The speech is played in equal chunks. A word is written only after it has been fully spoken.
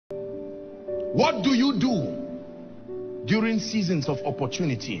What do you do during seasons of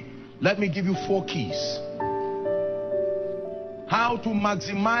opportunity? Let me give you 4 keys. How to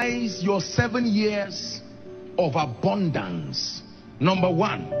maximize your 7 years of abundance. Number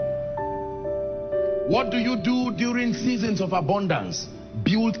 1, what do you do during seasons of abundance?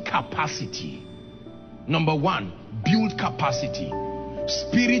 Build capacity. Number 1, build capacity.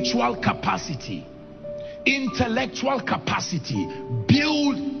 Spiritual capacity, intellectual capacity.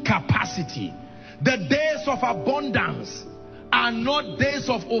 Build capacity. The days of abundance are not days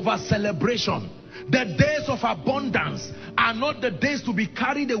of over celebration. The days of abundance are not the days to be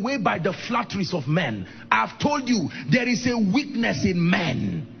carried away by the flatteries of men. I've told you, there is a weakness in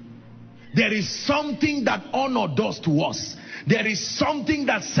men. There is something that honor does to us. There is something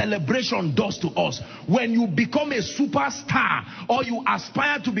that celebration does to us. When you become a superstar, or you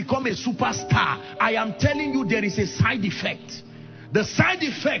aspire to become a superstar, I am telling you, there is a side effect. The side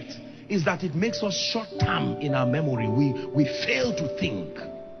effect is that it makes us short-term in our memory. We fail to think.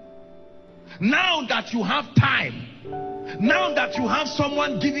 Now that you have time, now that you have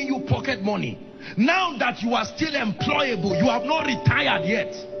someone giving you pocket money, now that you are still employable, you have not retired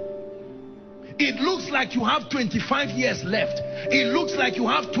yet. It looks like you have 25 years left. It looks like you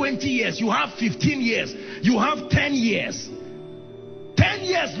have 20 years. You have 15 years. You have 10 years. 10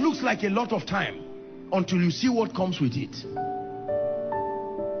 years looks like a lot of time until you see what comes with it.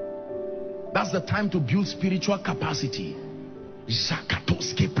 That's the time to build spiritual capacity.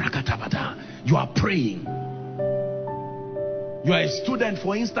 You are praying. You are a student,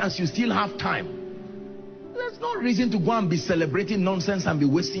 for instance, you still have time. There's no reason to go and be celebrating nonsense and be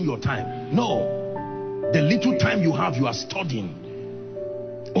wasting your time. No. The little time you have, you are studying.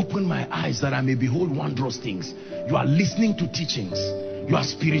 Open my eyes that I may behold wondrous things. You are listening to teachings. You are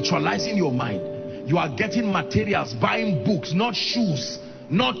spiritualizing your mind. You are getting materials, buying books, not shoes,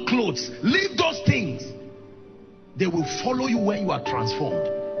 not clothes. Leave those things. They will follow you when you are transformed.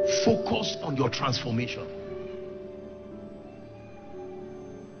 Focus on your transformation.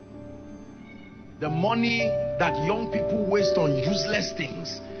 The money that young people waste on useless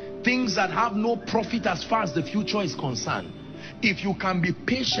things, things that have no profit as far as the future is concerned, if you can be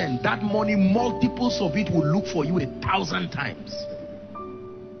patient, that money, multiples of it will look for you 1,000 times.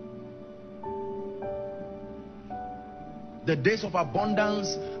 The days of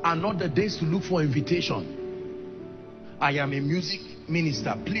abundance are not the days to look for invitation. I am a music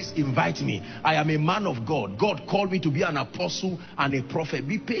minister, please invite me. I am a man of God. God called me to be an apostle and a prophet.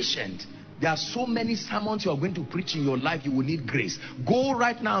 Be patient. There are so many sermons you are going to preach in your life. You will need grace. Go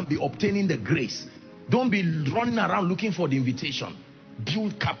right now and be obtaining the grace. Don't be running around looking for the invitation.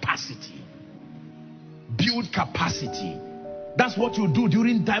 Build capacity. Build capacity. That's what you do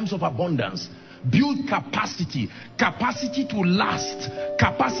during times of abundance. Build capacity. Capacity to last.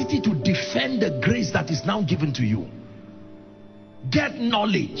 Capacity to defend the grace that is now given to you. Get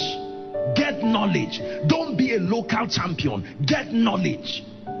knowledge. Get knowledge. Don't be a local champion. Get knowledge.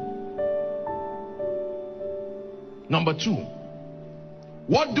 Number 2,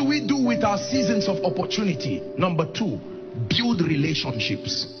 what do we do with our seasons of opportunity? Number 2, build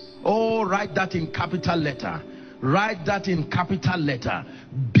relationships. Oh, write that in capital letter. Write that in capital letter.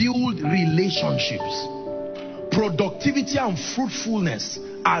 Build relationships. Productivity and fruitfulness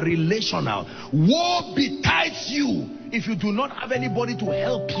are relational. Woe betides you if you do not have anybody to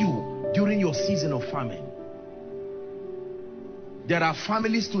help you during your season of famine. There are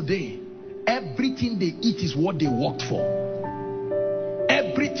families today, everything they eat is what they worked for.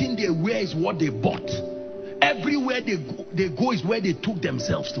 Everything they wear is what they bought. Everywhere they go is where they took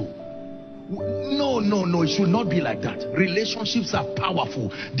themselves to. No, it should not be like that. Relationships are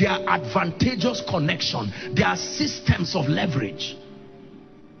powerful. They are advantageous connection. They are systems of leverage.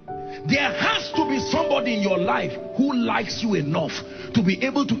 There has to be somebody in your life who likes you enough to be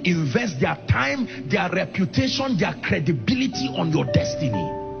able to invest their time, their reputation, their credibility on your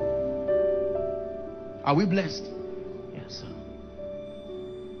destiny. Are we blessed? Yes, sir.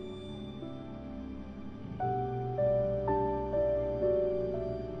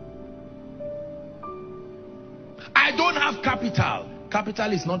 I don't have capital.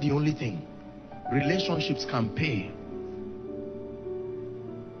 Capital is not the only thing. Relationships can pay.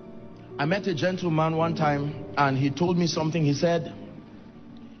 I met a gentleman one time and he told me something. He said,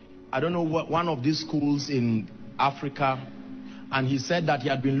 I don't know what, one of these schools in Africa, and he said that he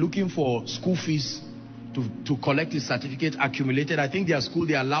had been looking for school fees to collect his certificate, accumulated. I think their school,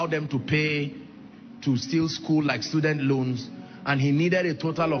 they allowed them to pay to still school like student loans, and he needed a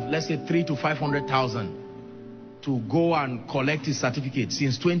total of, let's say, 300,000 to 500,000 to go and collect his certificate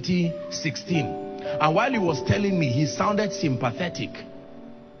since 2016. And while he was telling me, he sounded sympathetic.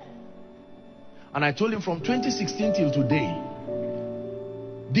 And I told him, from 2016 till today,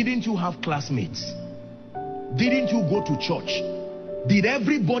 didn't you have classmates? Didn't you go to church? Did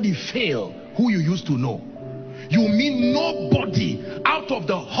everybody fail who you used to know? You mean nobody out of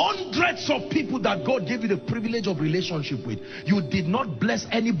the hundreds of people that God gave you the privilege of relationship with, you did not bless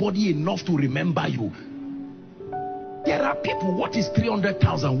anybody enough to remember you? There are people, what is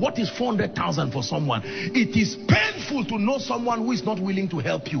 300,000? What is 400,000 for someone? It is painful to know someone who is not willing to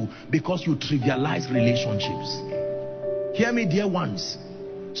help you because you trivialize relationships. Hear me, dear ones.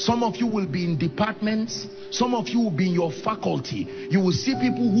 Some of you will be in departments. Some of you will be in your faculty. You will see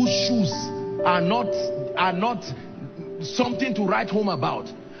people whose shoes are not something to write home about,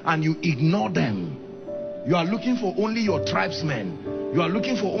 and you ignore them. You are looking for only your tribesmen. You are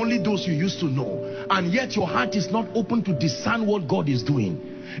looking for only those you used to know, and yet your heart is not open to discern what God is doing.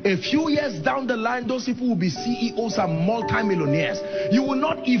 A few years down the line, those people will be CEOs and multi-millionaires. You will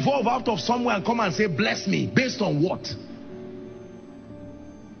not evolve out of somewhere and come and say, bless me. Based on what?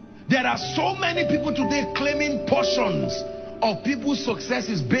 There are so many people today claiming portions of people's success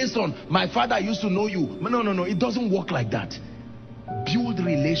is based on, my father used to know you. No, it doesn't work like that. Build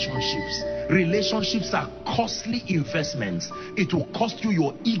relationships. Relationships are costly investments. It will cost you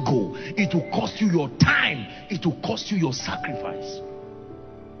your ego. It will cost you your time. It will cost you your sacrifice.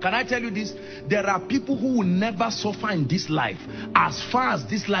 Can I tell you this? There are people who will never suffer in this life as far as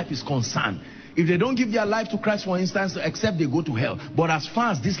this life is concerned. If they don't give their life to Christ, for instance, except they go to hell. But as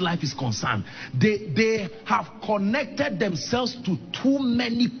far as this life is concerned, they have connected themselves to too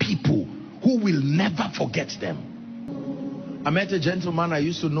many people who will never forget them. I met a gentleman I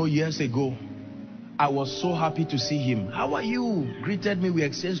used to know years ago. I was so happy to see him. How are you? Greeted me. We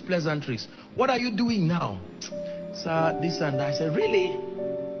exchanged pleasantries. What are you doing now? Sir, this and that. I said, really?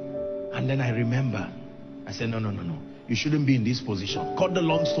 And then I remember. I said, no. You shouldn't be in this position. Cut the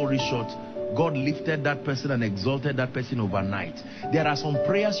long story short. God lifted that person and exalted that person overnight. There are some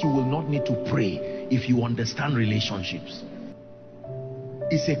prayers you will not need to pray if you understand relationships.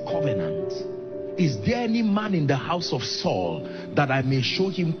 It's a covenant. Is there any man in the house of Saul that I may show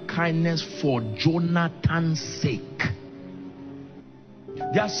him kindness for Jonathan's sake?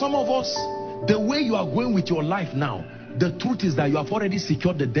 There are some of us, the way you are going with your life now, the truth is that you have already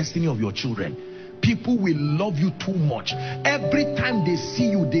secured the destiny of your children. People will love you too much. Every time they see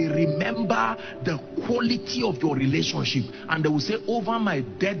you, they remember the quality of your relationship, and they will say, over my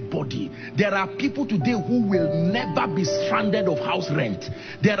dead body. There are people today who will never be stranded of house rent.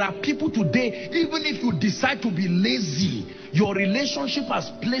 There are people today, even if you decide to be lazy, your relationship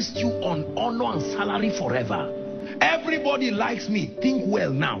has placed you on honor and salary forever. Everybody likes me. Think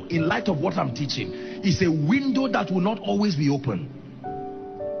well now, in light of what I'm teaching. It's a window that will not always be open.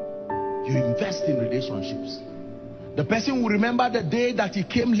 You invest in relationships. The person will remember the day that he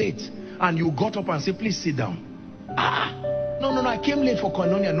came late and you got up and said, please sit down. No, I came late for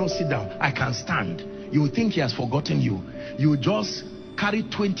koinonia. No, sit down. I can stand. You will think he has forgotten you. You just carry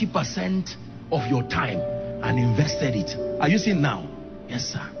 20% of your time and invested it. Are you seeing now? Yes,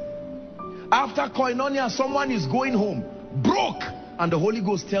 sir. After koinonia, someone is going home broke, and the Holy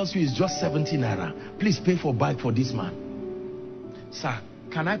Ghost tells you it's just 70 naira. Please pay for bike for this man. Sir,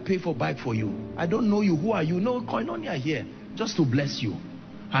 can I pay for bike for you? I don't know you. Who are you? No, koinonia here just to bless you.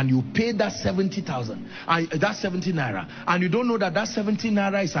 And you pay that 70,000, that 70 naira, and you don't know that that 70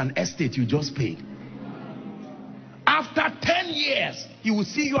 naira is an estate you just paid. After 10 years, he will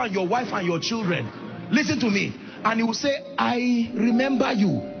see you and your wife and your children. Listen to me. And he will say, I remember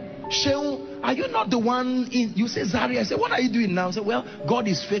you. Sheung, are you not the one in? You say, Zari. I say, what are you doing now? I say, well, God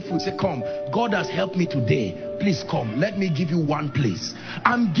is faithful. Say, come. God has helped me today. Please come. Let me give you one place.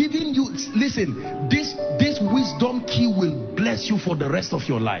 I'm giving you, listen, this wisdom key will bless you for the rest of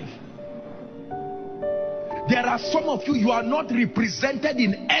your life. There are some of you, you are not represented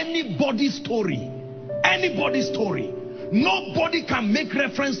in anybody's story. Anybody's story. Nobody can make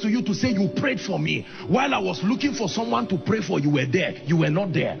reference to you to say, you prayed for me. While I was looking for someone to pray for, you were there. You were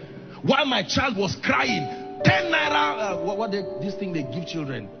not there. While my child was crying, 10 naira, this thing they give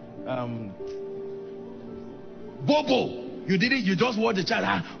children, Bobo, you did it, you just watch the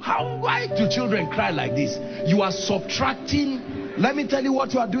child. Why do children cry like this? You are subtracting. Let me tell you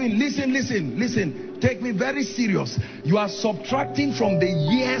what you are doing. Listen, take me very serious. You are subtracting from the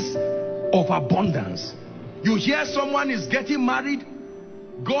years of abundance. You hear someone is getting married,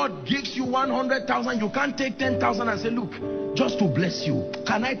 God gives you 100,000, you can't take 10,000 and say, look, just to bless you.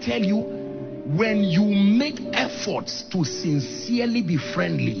 Can I tell you, when you make efforts to sincerely be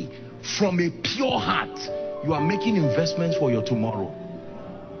friendly from a pure heart, you are making investments for your tomorrow.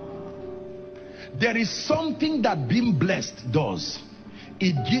 There is something that being blessed does.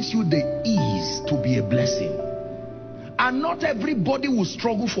 it gives you the ease to be a blessing. And not everybody will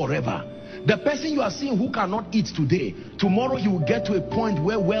struggle forever. The person you are seeing who cannot eat today, tomorrow he will get to a point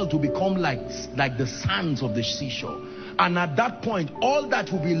where wealth will become like the sands of the seashore. And at that point, all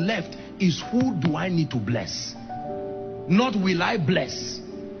that will be left is, who do I need to bless? Not will I bless.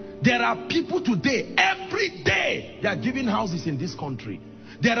 There are people today, every day, they are giving houses in this country.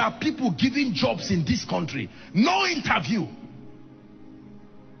 There are people giving jobs in this country. No interview.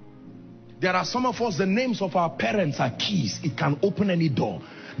 There are some of us, the names of our parents are keys. It can open any door.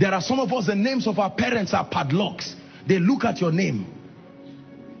 There are some of us, the names of our parents are padlocks. They look at your name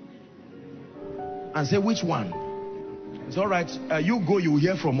and say, which one? It's all right, you go, you will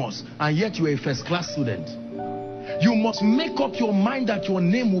hear from us. And yet you are a first-class student. You must make up your mind that your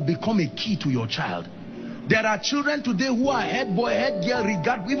name will become a key to your child. There are children today who are head boy, head girl,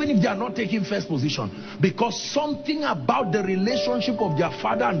 even if they are not taking first position, because something about the relationship of their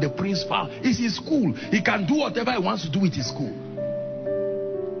father and the principal is his school. He can do whatever he wants to do with his school.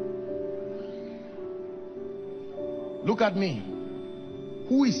 Look at me.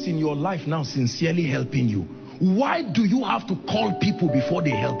 Who is in your life now sincerely helping you? Why do you have to call people before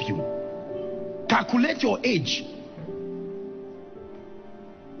they help you? Calculate your age.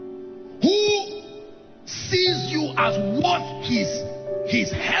 Who sees you as what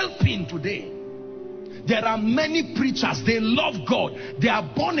he's helping today? There are many preachers, they love God, they are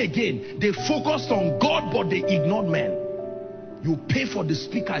born again, they focused on God, but they ignored men. You pay for the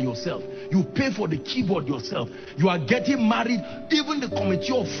speaker yourself, you pay for the keyboard yourself, you are getting married, even the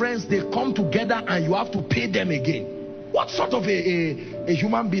committee of friends, they come together and you have to pay them again. What sort of a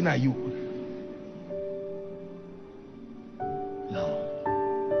human being are you?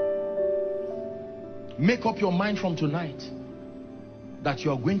 Make up your mind from tonight that you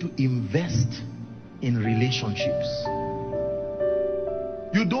are going to invest in relationships.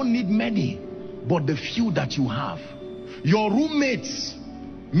 You don't need many, but the few that you have. Your roommates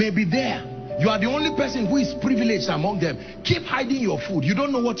may be there. You are the only person who is privileged among them. Keep hiding your food. You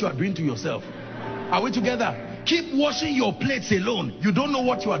don't know what you are doing to yourself. Are we together? Keep washing your plates alone. You don't know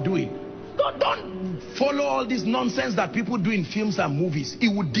what you are doing. Don't follow all this nonsense that people do in films and movies.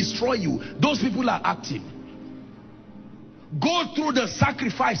 It would destroy you. Those people are active. Go through the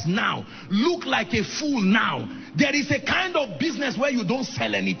sacrifice now. Look like a fool now. There is a kind of business where you don't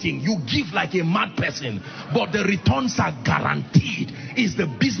sell anything. You give like a mad person, but the returns are guaranteed. It's the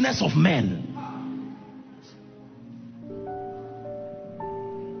business of men.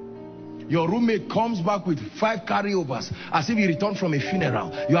 Your roommate comes back with 5 carryovers as if he returned from a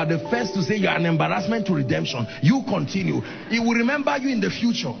funeral. You are the first to say you are an embarrassment to redemption. You continue. He will remember you in the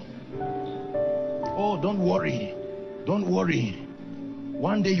future. Oh, don't worry. Don't worry.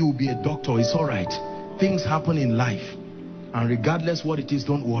 One day you will be a doctor. It's all right. Things happen in life. And regardless what it is,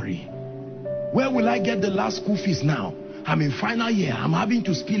 don't worry. Where will I get the last school fees now? I'm in final year. I'm having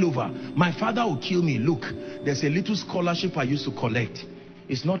to spill over. My father will kill me. Look, there's a little scholarship I used to collect.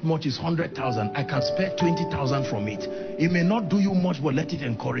 It's not much, it's 100,000. I can spare 20,000 from it. It may not do you much, but let it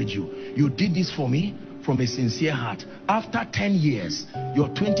encourage you. You did this for me from a sincere heart. After 10 years, your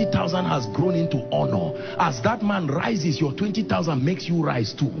 20,000 has grown into honor. As that man rises, your 20,000 makes you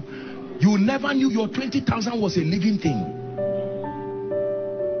rise too. You never knew your 20,000 was a living thing.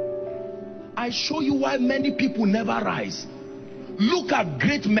 I show you why many people never rise. Look at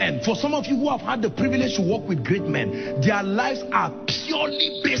great men. For some of you who have had the privilege to work with great men, their lives are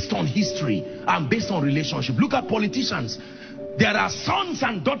purely based on history and based on relationship. Look at politicians. There are sons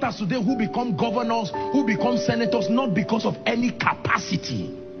and daughters today who become governors, who become senators, not because of any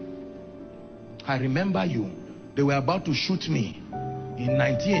capacity. I remember you. They were about to shoot me in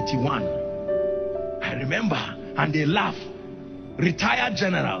 1981. I remember. And they laugh. Retired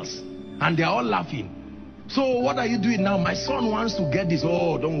generals. And they are all laughing. So what are you doing now? My son wants to get this.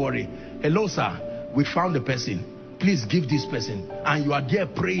 Oh, don't worry. Hello, sir. We found the person. Please give this person. And you are there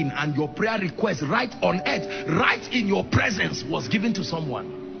praying, and your prayer request right on earth, right in your presence, was given to someone.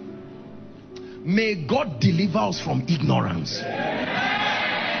 May God deliver us from ignorance.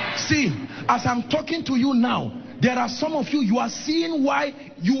 See, as I'm talking to you now, there are some of you, you are seeing why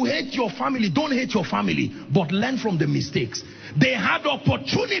you hate your family. Don't hate your family, but learn from the mistakes. They had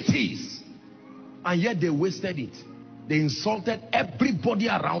opportunities, and yet they wasted it. They insulted everybody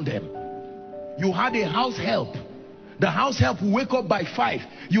around them. You had a house help. The house help will wake up by 5.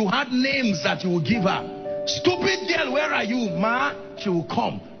 You had names that you will give her. Stupid girl, where are you, ma? She will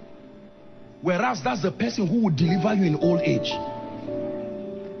come. Whereas that's the person who will deliver you in old age.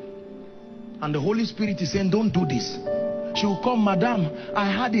 And the Holy Spirit is saying, don't do this. She will come, madam, I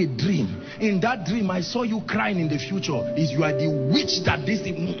had a dream. In that dream, I saw you crying in the future. You are the witch that this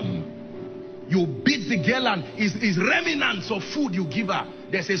thing. You beat the girl and is remnants of food you give her.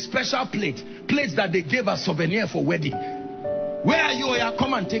 There's a special plates that they gave as souvenir for wedding. Where are you? Yeah,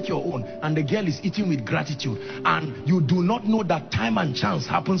 come and take your own. And the girl is eating with gratitude. And you do not know that time and chance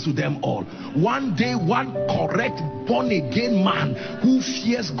happens to them all. One day, one correct born again man who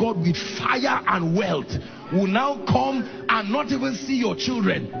fears God with fire and wealth will now come and not even see your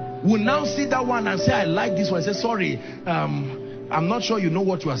children. Will now see that one and say, I like this one. Say, sorry, I'm not sure you know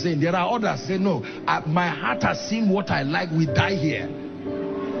what you are saying. There are others say, no, my heart has seen what I like. We die here.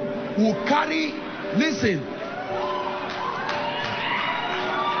 Will carry, listen.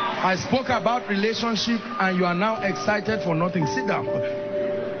 I spoke about relationship and you are now excited for nothing. Sit down.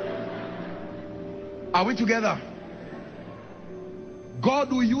 Are we together?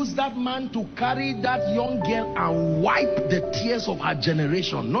 God will use that man to carry that young girl and wipe the tears of her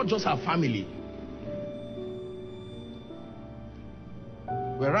generation, not just her family.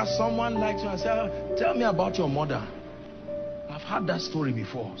 Whereas someone likes you and says, tell me about your mother. I've heard that story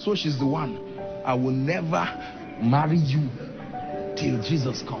before. So she's the one. I will never marry you till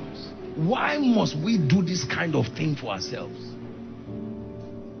Jesus comes. Why must we do this kind of thing for ourselves?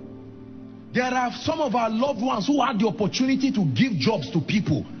 There are some of our loved ones who had the opportunity to give jobs to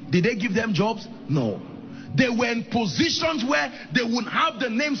people. Did they give them jobs? No. They were in positions where they would have the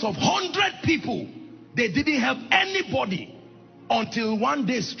names of 100 people. They didn't help anybody until one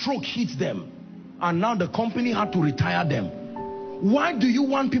day stroke hit them. And now the company had to retire them. Why do you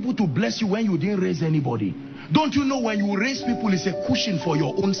want people to bless you when you didn't raise anybody? Don't you know when you raise people, it's a cushion for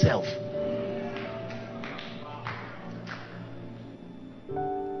your own self?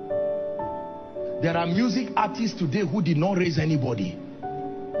 There are music artists today who did not raise anybody.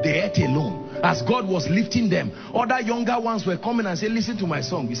 They ate alone. As God was lifting them, other younger ones were coming and saying, listen to my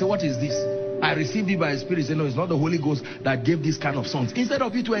song. You say, what is this? I received it by the Spirit. Say, no, it's not the Holy Ghost that gave this kind of songs. Instead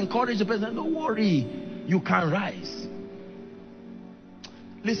of you to encourage the person, don't worry, you can rise.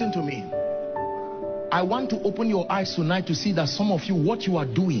 Listen to me. I want to open your eyes tonight to see that some of you, what you are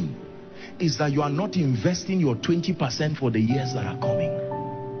doing is that you are not investing your 20% for the years that are coming.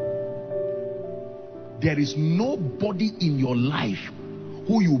 There is nobody in your life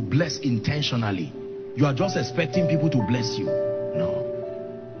who you bless intentionally. You are just expecting people to bless you. No.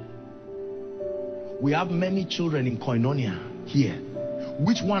 We have many children in Koinonia here.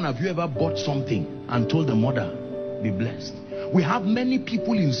 Which one have you ever bought something and told the mother, be blessed? We have many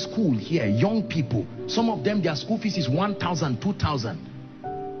people in school here, young people. Some of them, their school fees is 1,000, 2,000.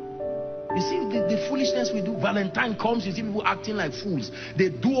 You see the foolishness we do. Valentine comes, you see people acting like fools. They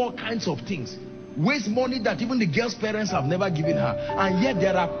do all kinds of things. Waste money that even the girl's parents have never given her. And yet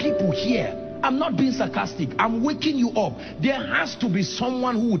there are people here. I'm not being sarcastic. I'm waking you up. There has to be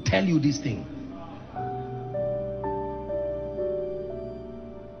someone who will tell you this thing.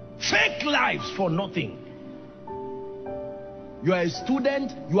 Fake lives for nothing. You are a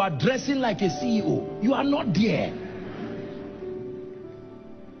student, you are dressing like a CEO. You are not there.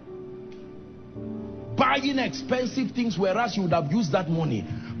 Buying expensive things, whereas you would have used that money.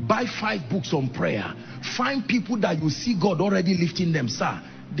 Buy 5 books on prayer. Find people that you see God already lifting them. Sir,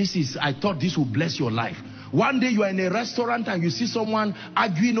 I thought this would bless your life. One day you are in a restaurant and you see someone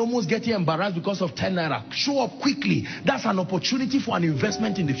arguing, almost getting embarrassed because of 10 naira. Show up quickly. That's an opportunity for an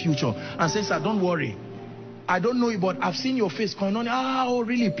investment in the future. And say, sir, don't worry. I don't know you, but I've seen your face going on. Oh,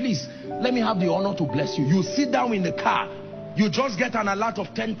 really? Please, let me have the honor to bless you. You sit down in the car. You just get an alert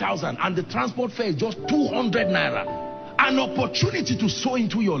of 10,000 and the transport fare is just 200 naira. An opportunity to sow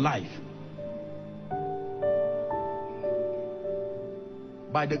into your life.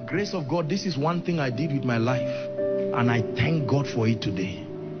 By the grace of God, this is one thing I did with my life, and I thank God for it today.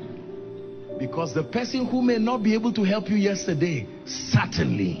 Because the person who may not be able to help you yesterday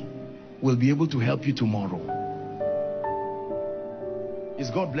certainly will be able to help you tomorrow. Is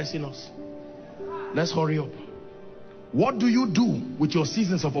God blessing us? Let's hurry up. What do you do with your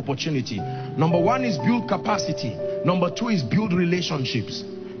seasons of opportunity? Number 1 is build capacity. Number 2 is build relationships.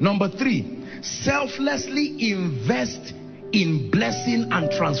 Number 3, selflessly invest in blessing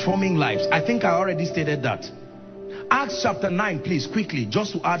and transforming lives. I think I already stated that. Acts chapter 9, please, quickly,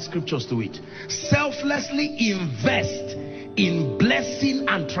 just to add scriptures to it. Selflessly invest in blessing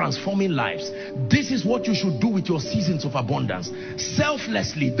and transforming lives. This is what you should do with your seasons of abundance.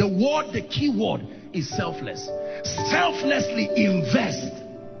 Selflessly, the key word is selfless. Selflessly invest.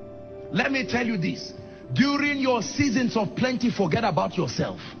 Let me tell you this. During your seasons of plenty, forget about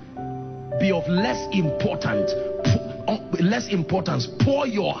yourself. Be of less importance. Pour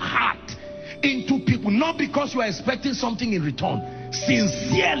your heart into people, not because you are expecting something in return.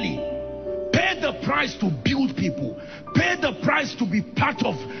 Sincerely. Pay the price to build people. Pay the price to be part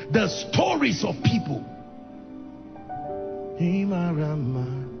of the stories of people.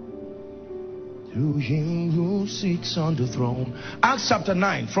 To him who sits on the throne. Acts chapter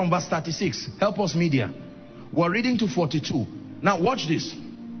 9 from verse 36. Help us, media. We're reading to 42. Now watch this.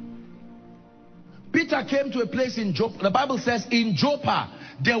 Peter came to a place in Joppa. The Bible says in Joppa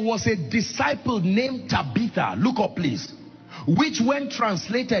there was a disciple named Tabitha. Look up please. Which when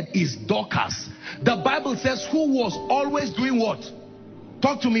translated is Dorcas. The Bible says who was always doing what?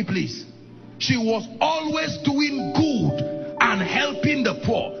 Talk to me please. She was always doing good and helping the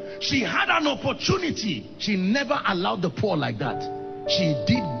poor. She had an opportunity. She never allowed the poor like that. She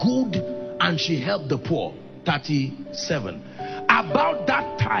did good and she helped the poor. 37. About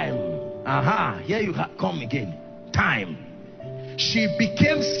that time, here you come again. Time. She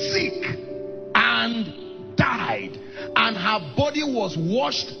became sick and died, and her body was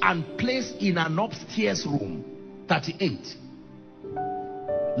washed and placed in an upstairs room. 38.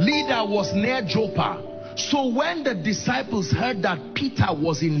 Lydda was near Joppa. So when the disciples heard that Peter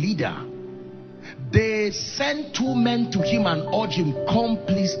was in Lydda, they sent 2 men to him and urged him, come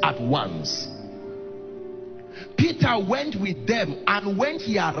please at once. Peter went with them, and when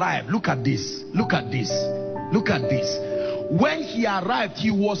he arrived, look at this, look at this, look at this. When he arrived,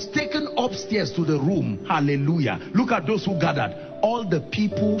 he was taken upstairs to the room. Hallelujah. Look at those who gathered. All the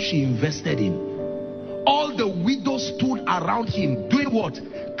people she invested in. All the widows stood around him doing what?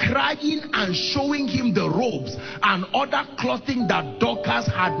 Crying and showing him the robes and other clothing that Dorcas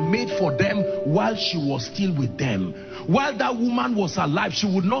had made for them while she was still with them. While that woman was alive, she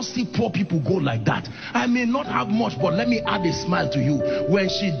would not see poor people go like that. I may not have much, but let me add a smile to you. When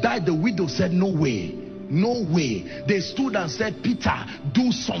she died, the widow said, no way. No way. They stood and said, Peter,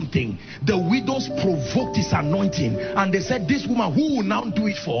 do something. The widows provoked his anointing, and they said, this woman, who will now do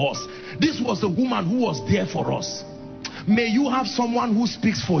it for us? This was the woman who was there for us. May you have someone who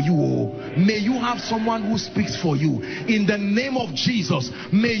speaks for you. May you have someone who speaks for you. In the name of Jesus,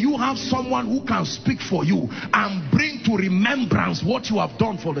 may you have someone who can speak for you and bring to remembrance what you have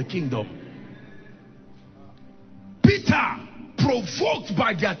done for the kingdom. Peter, provoked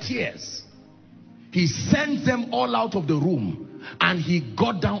by their tears, he sent them all out of the room and he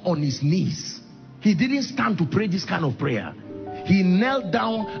got down on his knees. He didn't stand to pray this kind of prayer. He knelt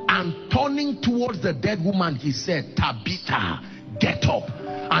down and turning towards the dead woman, he said, Tabitha, get up.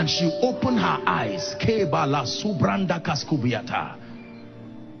 And she opened her eyes.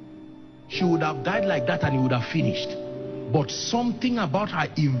 She would have died like that and he would have finished. But something about her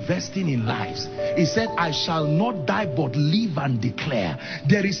investing in lives. He said, I shall not die but live and declare.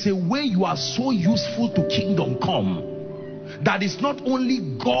 There is a way you are so useful to kingdom come that it's not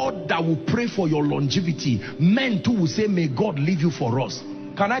only God that will pray for your longevity. Men too will say, may God leave you for us.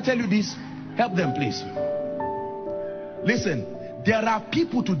 Can I tell you this? Help them please. Listen, there are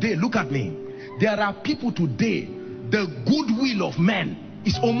people today, look at me. There are people today, the goodwill of men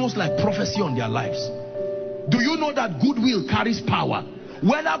is almost like prophecy on their lives. Do you know that goodwill carries power?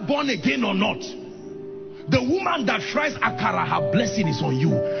 Whether born again or not. The woman that fries akara, her blessing is on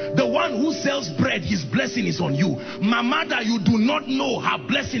you. The one who sells bread, his blessing is on you. Mama that you do not know, her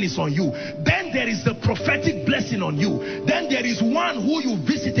blessing is on you. Then there is the prophetic blessing on you. Then there is one who you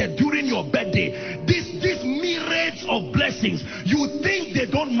visited during your birthday. These myriads of blessings, you think they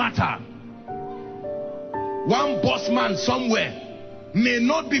don't matter. One boss man somewhere may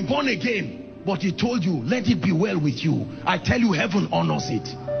not be born again, but he told you, let it be well with you. I tell you, heaven honors it.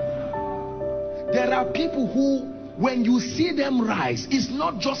 There are people who, when you see them rise, it's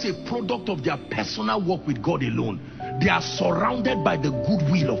not just a product of their personal work with God alone. They are surrounded by the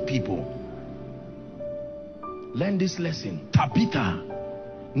goodwill of people. Learn this lesson. Tabitha,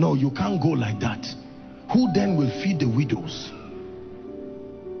 no, you can't go like that. Who then will feed the widows?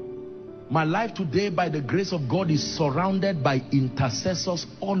 My life today, by the grace of God, is surrounded by intercessors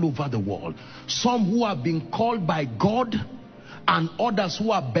all over the world. Some who have been called by God, and others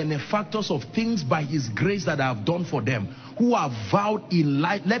who are benefactors of things by his grace that I have done for them, who are vowed in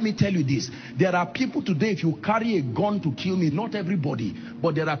life. Let me tell you this, there are people today, if you carry a gun to kill me, not everybody,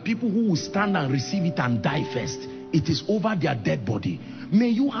 but there are people who will stand and receive it and die first. It is over their dead body. May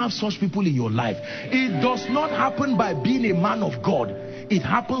you have such people in your life. It does not happen by being a man of God. It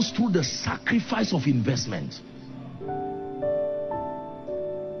happens through the sacrifice of investment.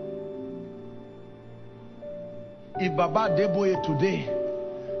 If Baba Deboye today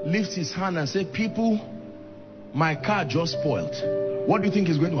lifts his hand and says, people, my car just spoiled, what do you think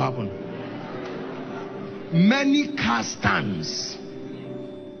is going to happen? Many car stands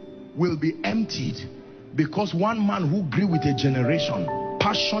will be emptied, because one man who grew with a generation,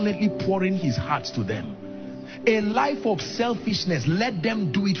 passionately pouring his heart to them. A life of selfishness, let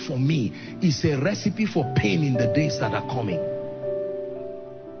them do it for me, is a recipe for pain in the days that are coming.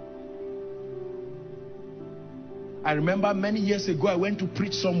 I remember many years ago I went to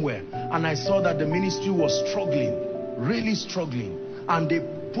preach somewhere and I saw that the ministry was struggling, really struggling, and they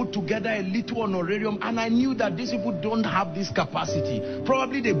put together a little honorarium, and I knew that these people don't have this capacity.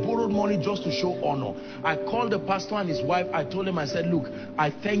 Probably they borrowed money just to show honor. I called the pastor and his wife. I told them, I said, look, I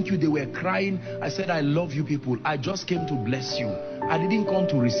thank you. They were crying. I said, I love you people. I just came to bless you. I didn't come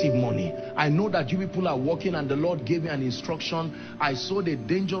to receive money. I know that you people are working, and the Lord gave me an instruction. I sowed a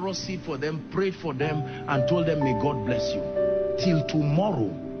dangerous seed for them, prayed for them, and told them, may God bless you. Till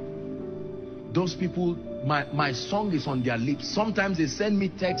tomorrow, those people, my song is on their lips. Sometimes they send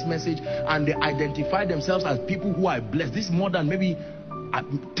me text message and they identify themselves as people who are blessed. This is more than maybe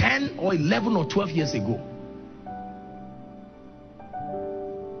 10 or 11 or 12 years ago.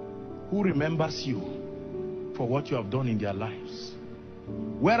 Who remembers you for what you have done in their lives?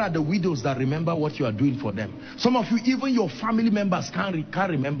 Where are the widows that remember what you are doing for them? Some of you, even your family members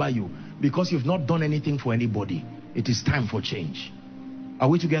can't remember you because you've not done anything for anybody. It is time for change. Are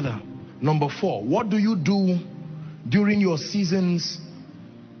we together? Number 4, what do you do during your seasons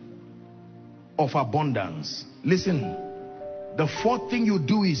of abundance? Listen, the 4th thing you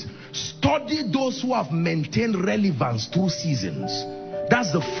do is study those who have maintained relevance through seasons.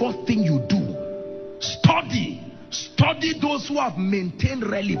 That's the 4th thing you do. Study those who have maintained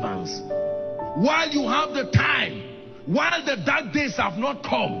relevance. While you have the time, while the dark days have not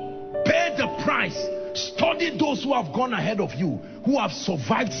come, pay the price. Study those who have gone ahead of you, who have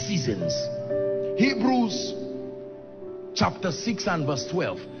survived seasons. Hebrews chapter 6 and verse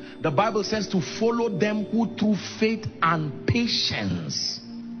 12. The Bible says to follow them who through faith and patience.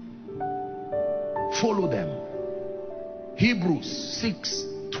 Follow them. Hebrews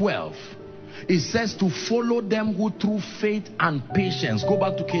 6:12. It says to follow them who through faith and patience, go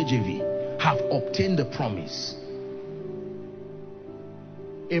back to KJV, have obtained the promise.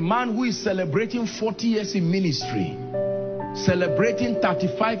 A man who is celebrating 40 years in ministry, celebrating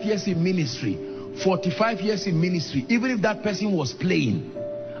 35 years in ministry, 45 years in ministry, even if that person was playing,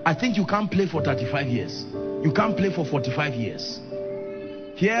 I think you can't play for 35 years. You can't play for 45 years.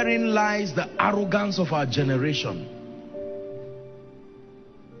 Herein lies the arrogance of our generation.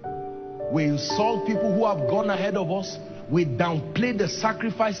 We insult people who have gone ahead of us. We downplay the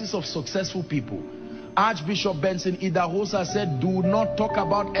sacrifices of successful people. Archbishop Benson Idahosa said, do not talk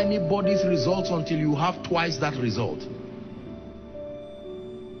about anybody's results until you have twice that result.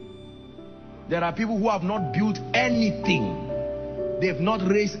 There are people who have not built anything. They've not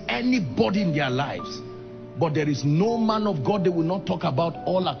raised anybody in their lives. But there is no man of God they will not talk about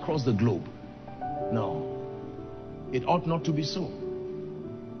all across the globe. No. It ought not to be so.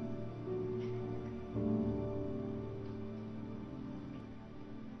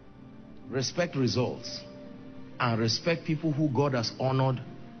 Respect results and respect people who God has honored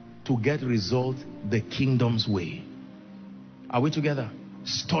to get results the kingdom's way. Are we together?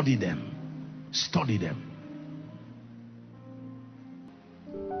 Study them. Study them.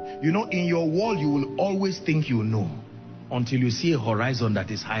 You know, in your world you will always think you know until you see a horizon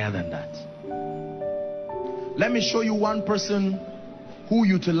that is higher than that. Let me show you one person who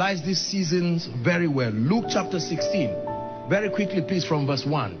utilized these seasons very well. Luke chapter 16. Very quickly please, from verse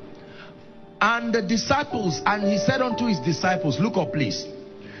 1. And the disciples, and he said unto his disciples, look up please.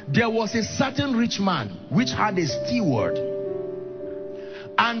 There was a certain rich man which had a steward,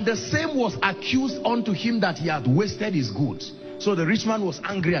 and the same was accused unto him that he had wasted his goods. So the rich man was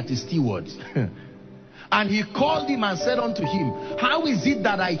angry at his steward. And he called him and said unto him, how is it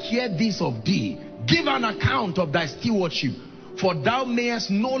that I hear this of thee? Give an account of thy stewardship, for thou mayest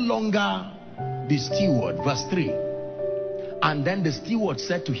no longer be steward. Verse 3. And then the steward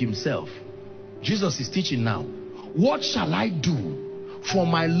said to himself, Jesus is teaching now, what shall I do? For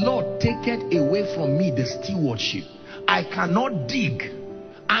my Lord taketh away from me the stewardship. I cannot dig,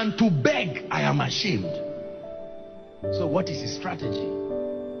 and to beg I am ashamed. So what is his strategy?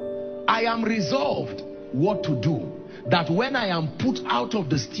 I am resolved what to do, that when I am put out of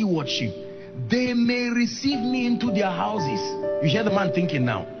the stewardship, they may receive me into their houses. You hear the man thinking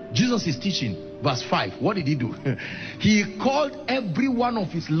now. Jesus is teaching. Verse 5. What did he do? He called every one of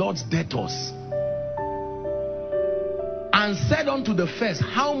his Lord's debtors and said unto the first,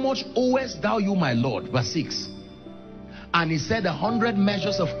 how much owest thou you, my Lord? Verse 6. And he said, 100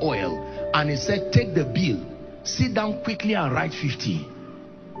 measures of oil. And he said, take the bill, sit down quickly and write 50.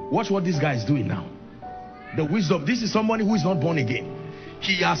 Watch what this guy is doing now. The wisdom. This is somebody who is not born again.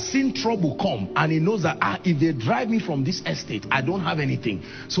 He has seen trouble come and he knows that if they drive me from this estate, I don't have anything.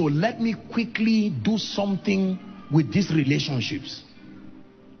 So let me quickly do something with these relationships.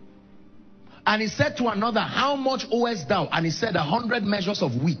 And he said to another, how much owest thou? And he said, 100 measures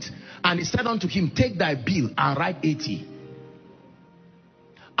of wheat. And he said unto him, take thy bill and write 80.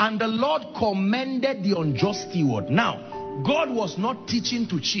 And the Lord commended the unjust steward. Now, God was not teaching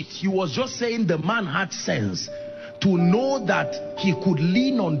to cheat. He was just saying the man had sense to know that he could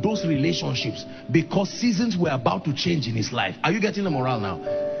lean on those relationships because seasons were about to change in his life. Are you getting the moral now?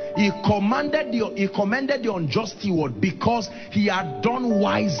 He commended the unjust steward because he had done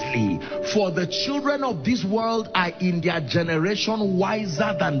wisely. For the children of this world are in their generation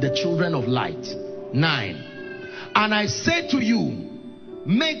wiser than the children of light. 9. And I say to you,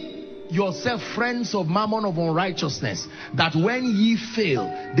 make yourself friends of mammon of unrighteousness, that when ye fail,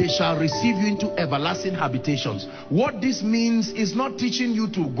 they shall receive you into everlasting habitations. What this means is not teaching you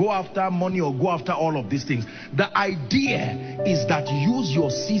to go after money or go after all of these things. The idea is that use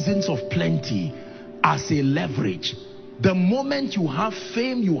your seasons of plenty as a leverage. The moment you have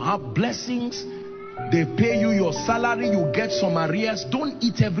fame, you have blessings, they pay you your salary, you get some arrears, don't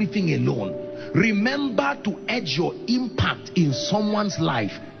eat everything alone. Remember to edge your impact in someone's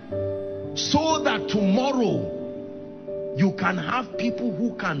life, so that tomorrow you can have people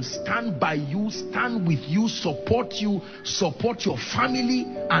who can stand by you, stand with you, support your family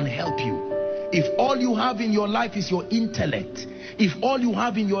and help you. If all you have in your life is your intellect, if all you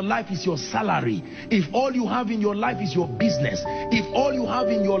have in your life is your salary, if all you have in your life is your business, if all you have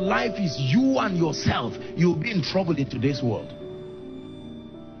in your life is you and yourself, you'll be in trouble in today's world.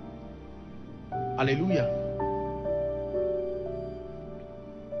 Hallelujah.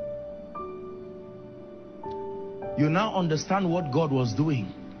 You now understand what God was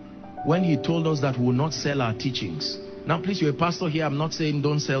doing when he told us that we will not sell our teachings. Now please, you're a pastor here. I'm not saying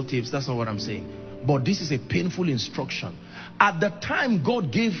don't sell tapes. That's not what I'm saying. But this is a painful instruction. At the time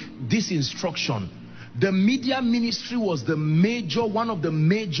God gave this instruction, the media ministry was one of the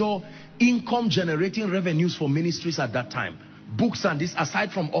major income generating revenues for ministries at that time. Books and this,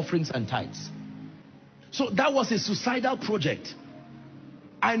 aside from offerings and tithes. So that was a suicidal project.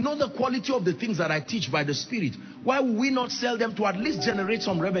 I know the quality of the things that I teach by the Spirit. Why would we not sell them to at least generate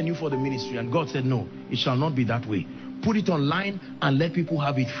some revenue for the ministry? And God said, no, it shall not be that way. Put it online and let people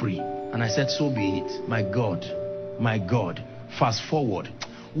have it free. And I said, so be it. My God, fast forward.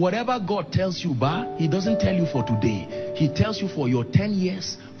 Whatever God tells you, he doesn't tell you for today. He tells you for your 10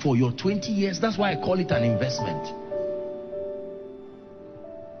 years, for your 20 years. That's why I call it an investment.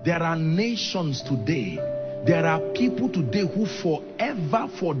 There are nations today, there are people today who forever,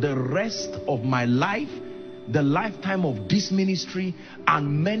 for the rest of my life, the lifetime of this ministry,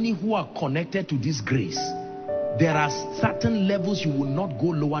 and many who are connected to this grace, there are certain levels you will not go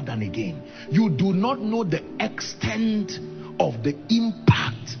lower than again. You do not know the extent of the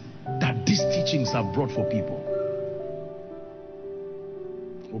impact that these teachings have brought for people.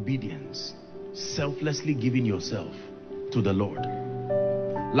 Obedience, selflessly giving yourself to the Lord.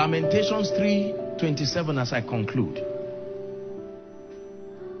 Lamentations 3:27 as I conclude.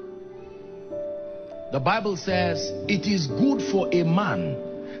 The Bible says, it is good for a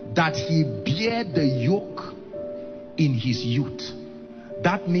man that he bear the yoke in his youth.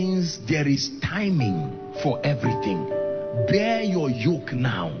 That means there is timing for everything. Bear your yoke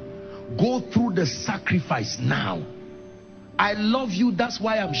now. Go through the sacrifice now. I love you. That's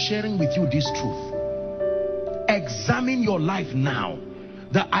why I'm sharing with you this truth. Examine your life now.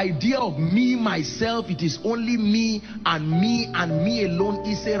 The idea of me, myself, it is only me and me alone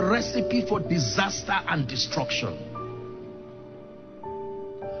is a recipe for disaster and destruction.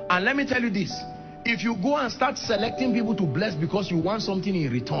 And let me tell you this. If you go and start selecting people to bless because you want something in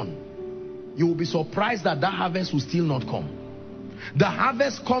return, you will be surprised that that harvest will still not come. The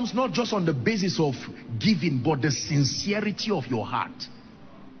harvest comes not just on the basis of giving, but the sincerity of your heart.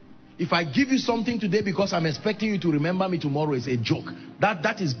 If I give you something today because I'm expecting you to remember me tomorrow, it's a joke.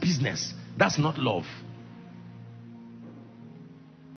 That is business. That's not love.